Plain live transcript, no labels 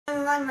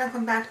everyone,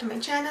 welcome back to my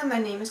channel. My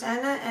name is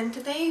Anna and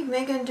today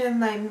we're going to do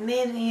my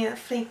mid-year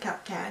flea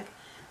cup tag.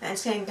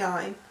 Let's get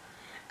going.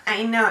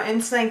 I know,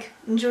 it's like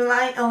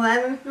July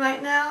 11th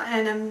right now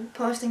and I'm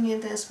posting you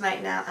this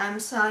right now.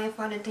 I'm sorry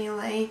for the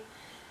delay.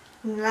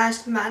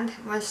 Last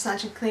month was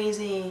such a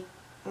crazy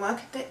work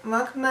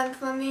month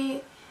for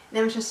me.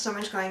 There was just so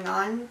much going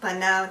on, but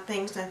now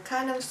things are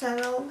kind of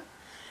settled.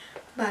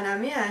 But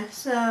yeah,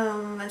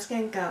 so let's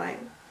get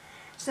going.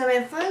 So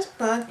my first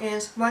book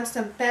is what's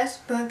the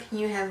best book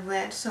you have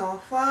read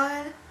so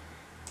far?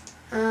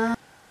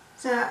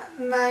 So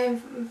my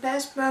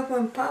best book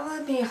would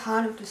probably be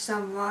Heart of the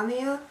Sun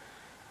Warrior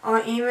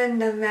or even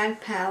The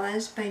Red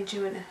Palace by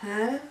June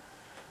Hur.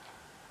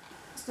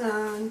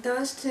 So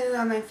those two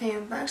are my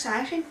favorite books.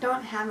 I actually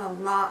don't have a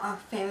lot of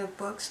favorite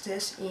books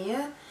this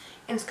year.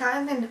 It's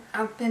kind of been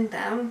up and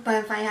down,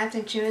 but if I have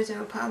to choose it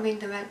would probably be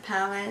The Red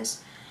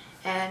Palace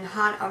and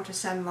Heart of the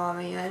Sun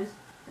Warrior.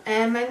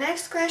 And my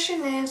next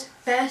question is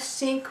best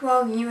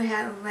sequel you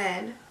have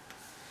read.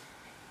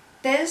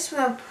 This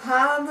will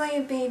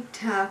probably be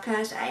tough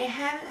because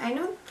I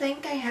don't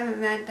think I haven't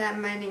read that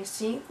many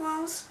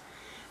sequels,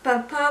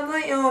 but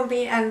probably it will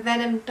be A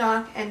Venom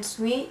Dark and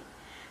Sweet.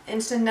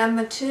 It's the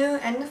number 2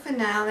 and the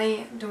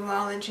finale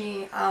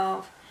duology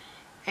of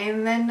A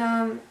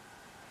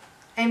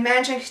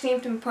Magic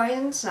Steeped in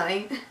Poison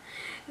Sight.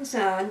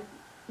 So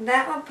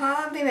that will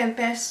probably be my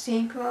best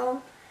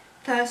sequel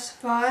thus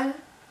far.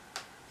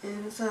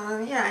 And so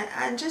yeah,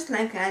 I just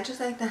like it. I just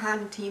like how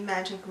the tea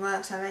magic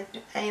works. I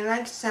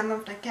like some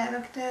of the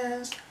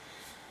characters,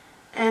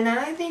 and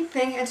I think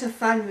it's a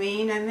fun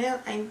read.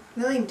 I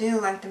really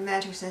do like the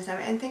magic system.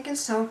 I think it's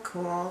so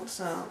cool.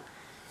 So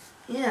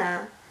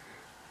yeah.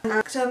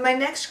 So my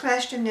next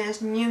question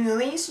is new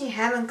release you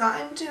haven't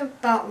gotten to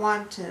but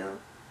want to.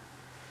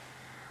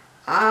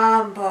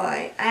 Oh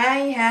boy,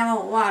 I have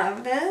a lot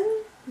of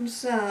them.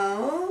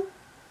 So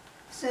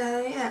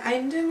yeah,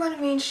 I do want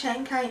to read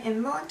Shanghai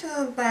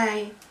Immortal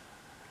by,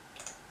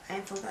 I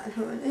forgot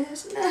who it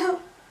is now.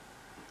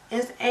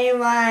 It's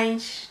A.Y.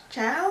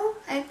 Chow?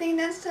 I think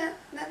that's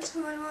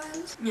who it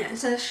was. Yeah,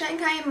 so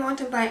Shanghai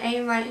Immortal by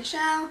A.Y.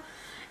 Chow.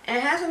 It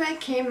has already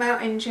came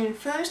out in June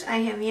 1st. I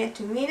have yet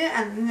to read it.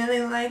 I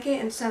really like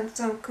it. It sounds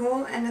so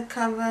cool and the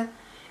cover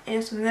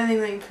is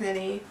really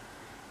pretty.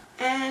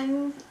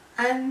 And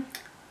I don't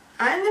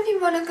know if you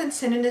want to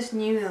consider this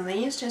new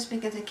release just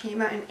because it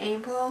came out in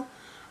April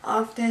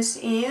of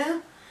this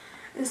year.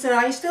 So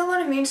I still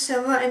want to read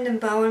Silver and the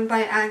Bone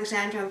by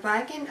Alexandra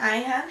Bracken.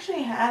 I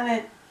actually have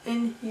it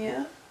in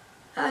here.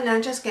 Oh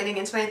no, just kidding,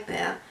 it's right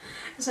there.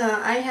 So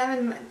I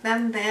haven't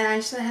done there. I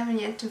still haven't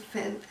yet to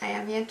I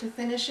have yet to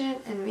finish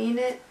it and read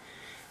it.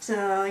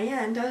 So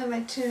yeah, those are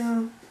my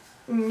two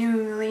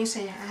new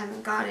releases I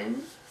haven't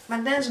gotten.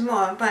 But there's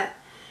more, but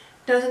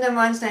those are the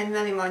ones that I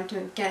really want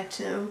to get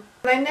to.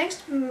 My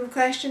next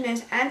question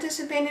is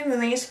anticipated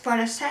release for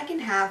the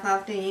second half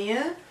of the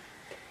year.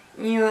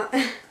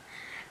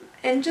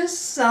 And just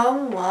so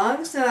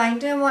long, so I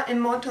do want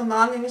Immortal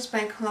Longings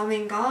by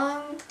Chloe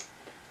Gong.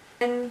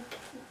 And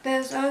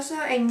there's also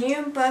a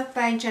new book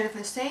by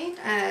Jennifer Saint.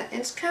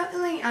 It's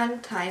currently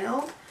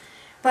untitled,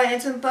 but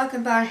it's a book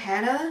about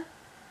Hannah.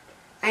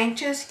 I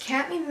just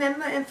can't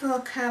remember if it will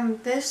come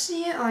this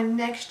year or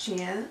next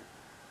year.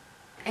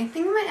 I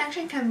think it might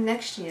actually come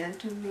next year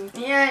to me.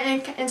 Yeah,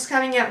 it's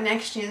coming out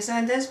next year,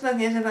 so this book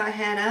is about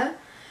Hannah.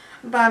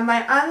 But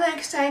my other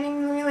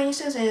exciting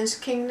releases is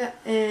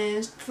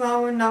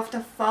Throne of the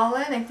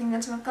Fallen, I think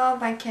that's what it's called,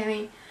 by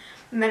Kerry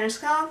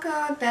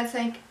Maniscalco. That's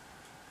like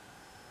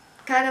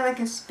kind of like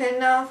a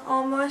spin-off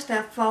almost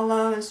that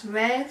follows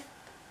Wrath.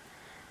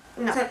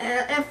 No, so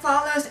it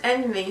follows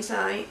Envy,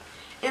 sorry.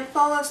 It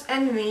follows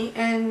Envy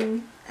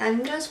and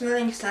I'm just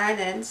really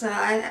excited. So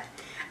I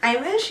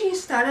wish she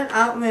started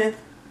out with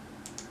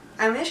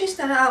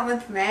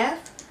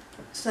Wrath.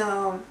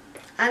 So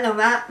I know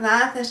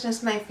Wrath is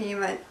just my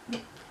favorite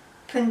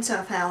Prince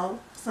of Hell,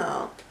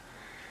 so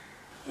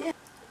yeah.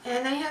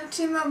 And I have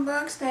two more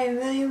books that I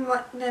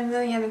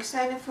really am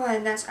excited for,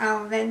 and that's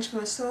Our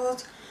Vengeful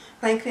Souls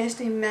by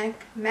Christy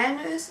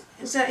McManus.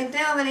 So it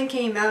already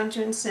came out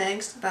June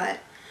 6th, but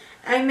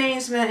I may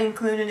as well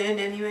include it in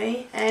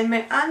anyway. And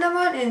my other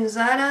one is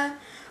Zara,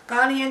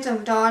 Guardians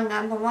of Dawn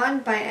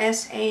 #1 by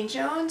S.A.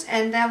 Jones,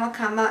 and that will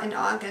come out in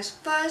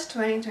August 1st,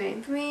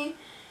 2023.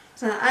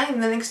 So I'm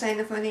really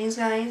excited for these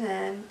guys,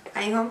 and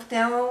I hope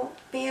they'll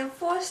be a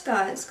 4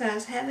 stars,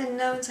 because heaven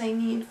knows I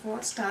need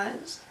 4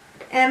 stars.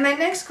 And my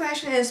next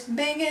question is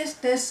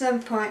biggest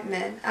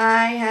disappointment.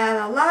 I had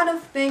a lot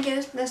of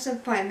biggest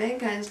disappointment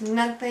because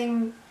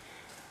nothing,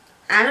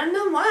 I don't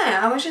know why,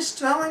 I was just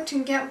struggling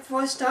to get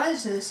 4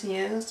 stars this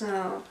year,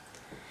 so.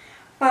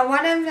 But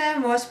one of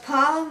them was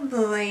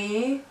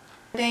probably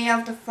Day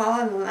of the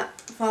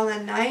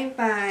Fallen Night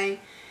by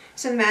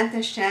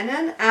Samantha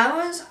Shannon. I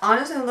was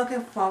honestly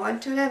looking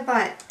forward to it,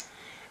 but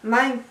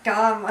my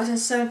god, was it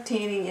so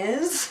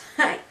tedious.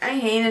 I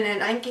hated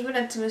it. I gave it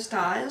a 2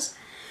 stars,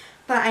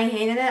 but I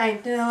hated it. I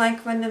didn't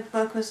like when the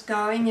book was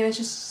going. It was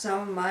just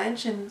so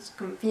much and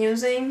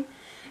confusing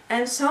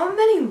and so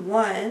many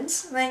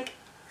words. Like,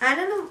 I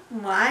don't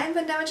know why,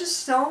 but there were just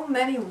so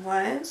many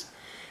words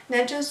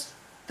that just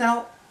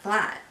felt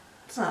flat.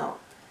 So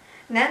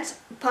that's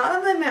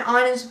probably my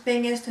honest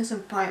biggest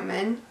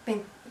disappointment.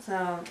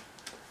 So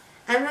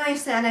I'm really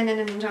sad I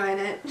didn't enjoy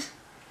it.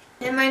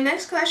 And my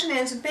next question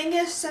is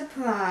biggest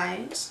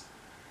surprise.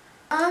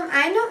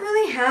 I don't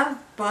really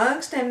have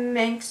books that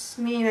makes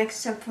me like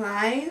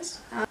surprised,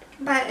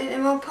 but it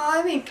will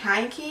probably be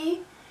Kaiki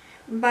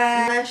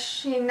by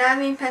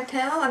Shinami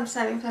Patel. I'm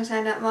sorry if I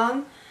said that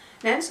wrong.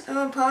 It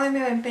will probably be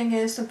my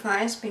biggest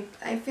surprise because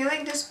I feel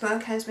like this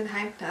book has been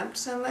hyped up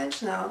so much,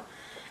 so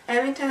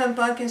every time a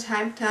book is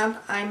hyped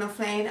up, I'm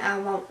afraid I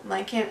won't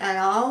like it at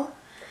all.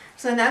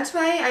 So that's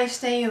why I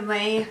stay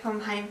away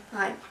from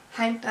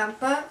hyped up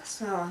books.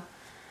 So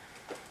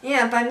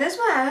yeah, but this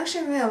one I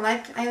actually really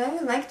liked. I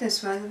really like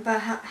this one. But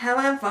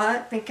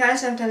however,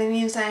 because of the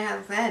reviews I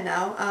have read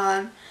now,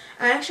 I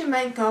actually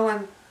might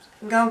go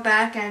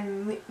back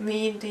and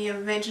read the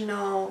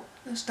original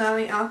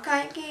story of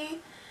Kaiki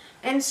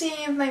and see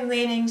if my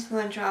ratings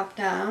will drop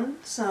down.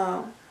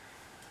 So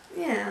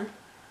yeah.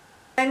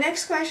 My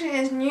next question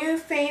is new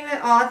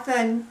favorite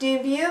author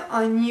debut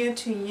or new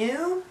to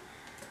you?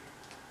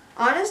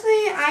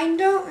 Honestly, I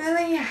don't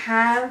really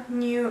have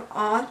new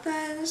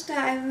authors that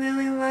I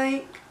really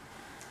like.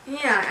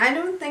 Yeah, I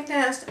don't think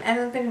there's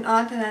ever been an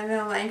author that I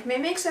really like.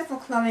 Maybe except for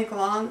Chloe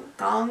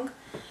Gong,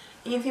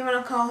 if you want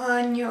to call her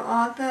a new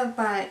author,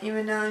 but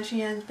even though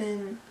she has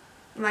been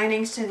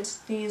writing since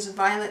these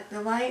Violet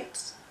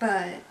Delights.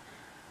 But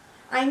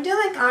I do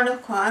like Art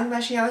of Quag,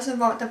 but she also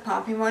wrote the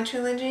Poppy War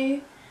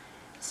trilogy.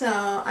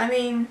 So, I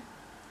mean,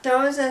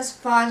 those as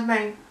far as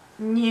my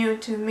new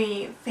to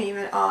me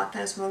favorite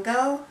authors will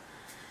go.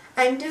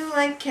 I do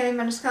like Carrie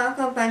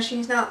Maniscalco, but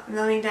she's not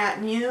really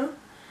that new.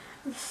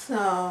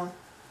 So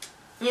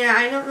yeah,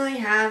 I don't really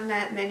have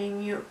that many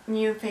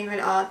new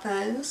favorite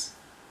authors.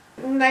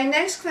 My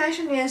next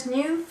question is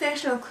new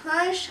fictional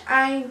crush.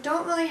 I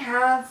don't really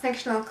have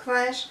fictional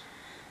crush.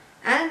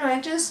 I don't know,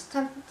 it's just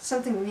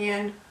something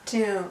weird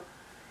to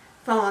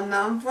fall in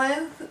love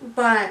with,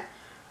 but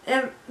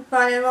it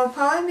will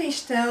probably be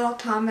still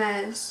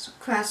Thomas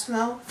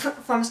Cresswell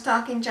from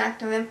Stalking Jack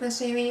the Ripper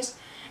series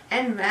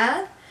and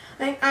Wrath.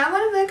 Like, I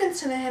wouldn't really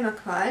consider him a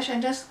crush, I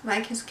just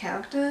like his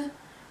character,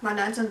 but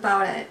that's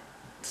about it.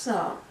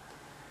 So,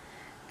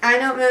 I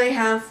don't really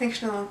have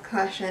fictional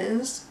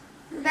crushes.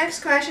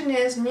 Next question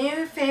is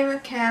new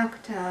favorite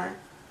character.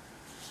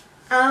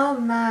 Oh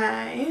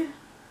my.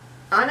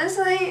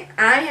 Honestly,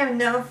 I have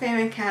no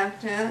favorite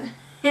character,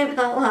 in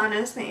all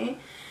honesty.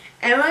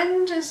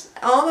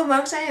 All the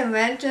books I have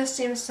read just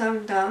seem so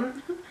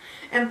dumb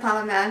and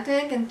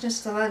problematic and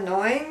just so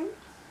annoying.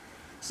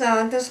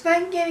 So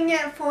despite giving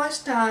it 4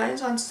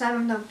 stars on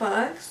some of the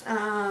books,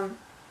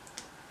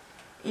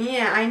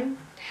 yeah, I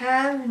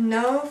have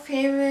no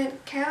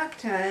favorite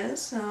characters,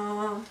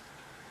 so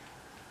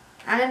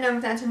I don't know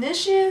if that's an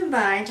issue,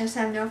 but I just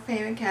have no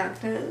favorite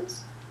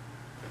characters.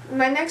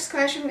 My next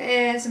question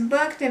is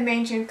book that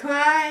made you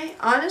cry.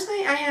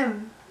 Honestly, I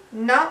have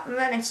not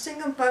read a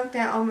single book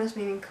that almost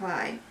made me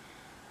cry.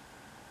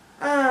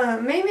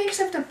 Maybe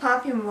except the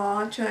Poppy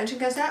War trilogy,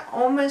 because that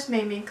almost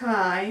made me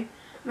cry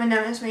when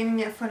I was reading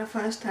it for the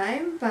first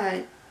time,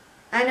 but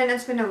I know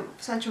that's been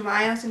such a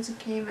while since it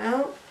came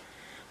out.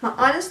 But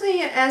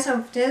honestly, as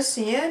of this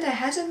year, there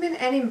hasn't been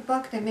any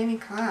book that made me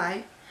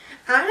cry.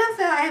 I don't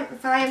know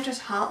if I am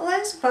just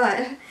heartless, but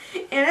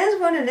it is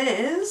what it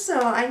is, so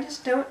I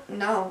just don't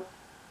know.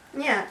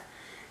 Yeah,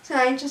 so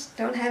I just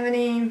don't have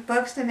any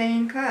books that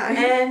made me cry.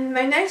 And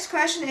my next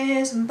question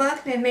is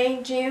book that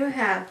made you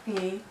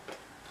happy.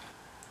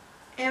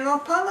 It will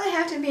probably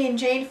have to be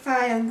Jade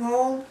Fire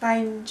Gold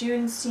by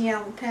June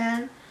C.L.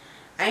 Penn.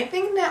 I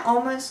think that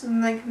almost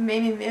like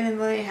made me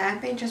really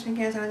happy just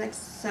because I was like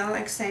so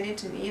excited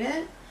to read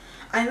it.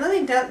 I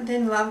really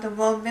did love the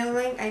world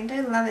building. I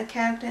did love the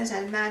characters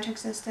and magic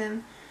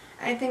system.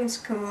 I think it's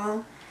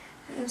cool.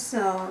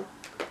 So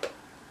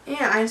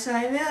yeah, so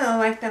I really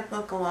like that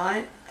book a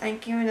lot. I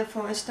give it a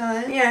 4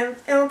 stars. Yeah,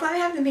 it will probably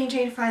have to be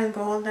Jade Fire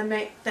Gold, a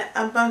book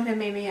that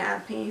made me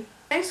happy.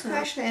 Next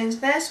question is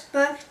best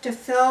book to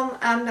film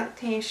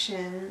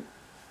adaptation.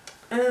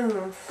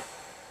 Oh,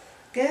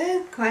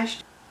 good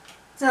question.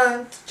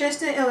 So just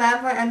to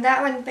elaborate on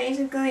that one,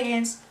 basically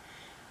it's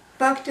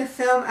book to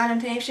film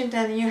adaptation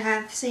that you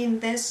have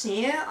seen this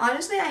year.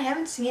 Honestly, I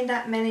haven't seen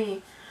that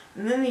many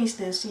movies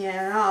this year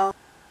at all.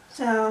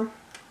 So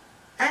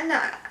I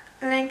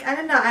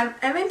don't know.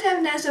 Every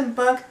time there's a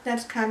book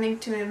that's coming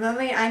to a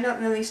movie, I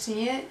don't really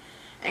see it,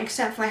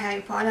 except for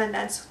Harry Potter.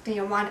 That's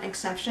the one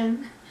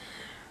exception.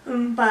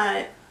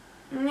 But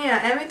yeah,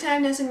 every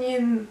time there's a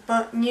new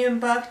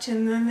book to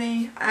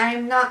movie,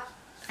 I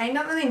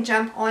don't really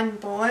jump on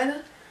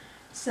board.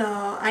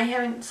 So I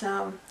haven't.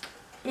 So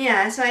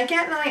yeah, so I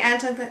can't really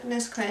answer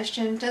this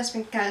question just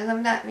because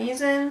of that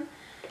reason.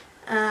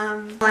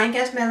 I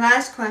guess my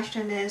last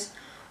question is,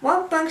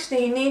 what books do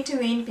you need to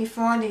read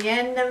before the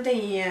end of the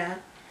year?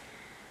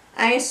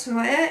 I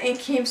swear it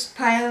keeps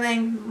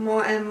piling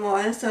more and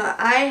more, so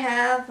I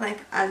have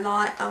like a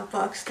lot of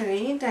books to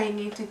read that I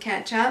need to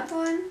catch up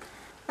on.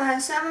 but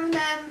some of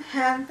them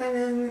have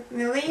been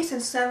released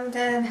and some of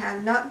them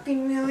have not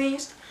been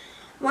released.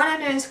 One of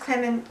them is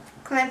Clinton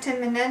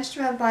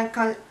Minestra by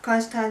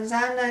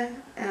Costanza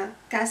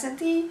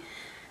Cassati.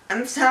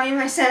 I'm sorry if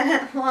I said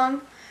that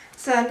wrong.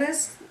 So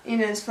this,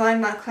 is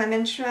followed by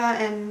Clementra,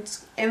 and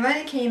it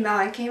really came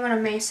out. It came out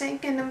on May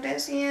 2nd of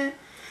this year.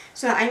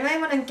 So I really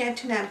want to get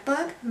to that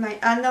book. My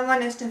other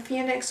one is The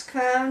Phoenix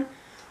Crown,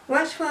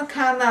 which will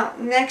come out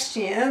next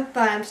year,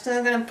 but I'm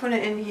still going to put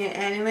it in here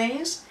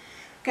anyways,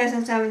 because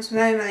it sounds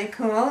really, really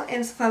cool.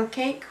 It's from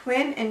Kate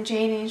Quinn and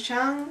J.D.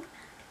 Chung.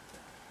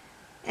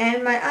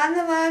 And my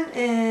other one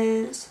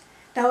is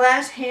The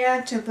Last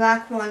Heir to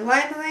Blackwood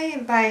Library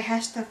by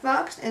Hester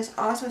Fox. It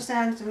also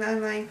sounds really,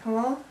 really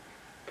cool.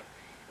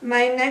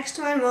 My next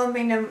one will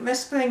be The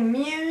Whispering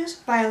Muse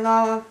by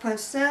Laura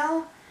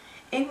Purcell.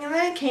 It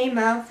really came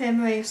out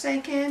February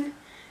 2nd,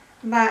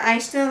 but I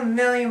still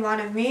really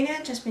want to read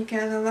it just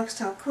because it looks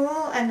so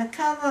cool, and the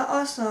cover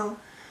also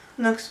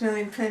looks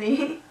really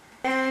pretty.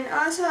 And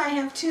also I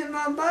have two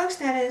more books,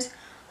 that is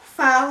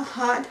Foul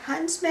Heart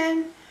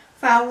Huntsman,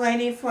 Foul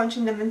Lady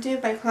Fortune No. 2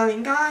 by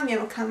Chloe Gong. It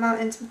will come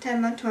out in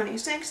September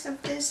 26th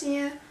of this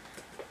year.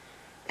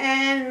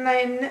 And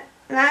my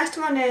last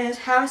one is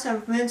House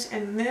of Roots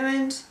and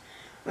Ruins,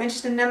 which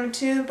is the No.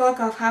 2 book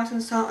of House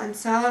of Salt and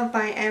Sorrow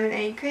by Erin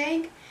A.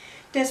 Craig.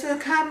 This will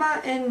come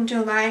out in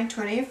July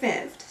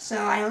 25th, so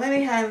I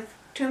literally have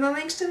 2 more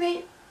weeks to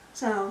read.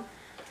 So,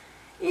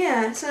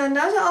 yeah, so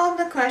those are all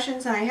the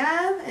questions I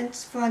have.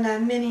 It's for the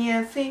mini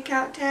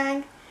freakout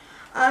tag.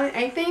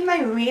 I think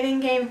my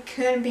reading game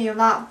could be a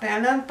lot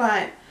better,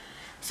 but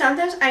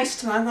sometimes I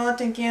struggle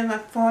to give a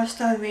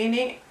 4-star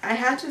rating. I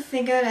have to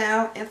figure it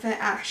out if it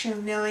actually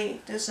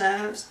really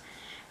deserves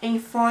a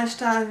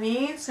 4-star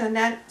read. So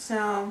that's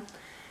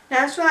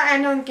why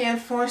I don't give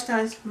 4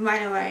 stars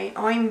right away,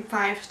 or even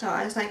 5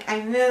 stars. Like,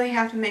 I really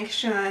have to make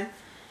sure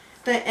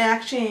that it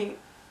actually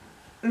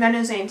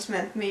resonates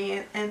with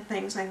me and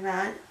things like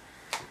that.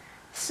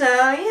 So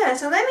yeah,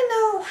 so let me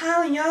know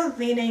how your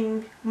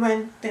reading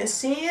went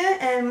this year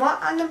and what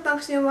other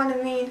books you want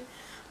to read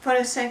for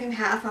the second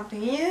half of the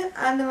year.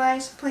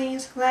 Otherwise,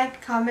 please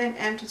like, comment,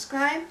 and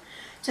subscribe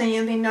so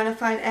you'll be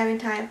notified every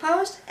time I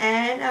post,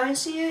 and I will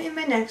see you in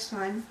my next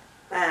one.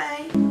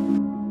 Bye!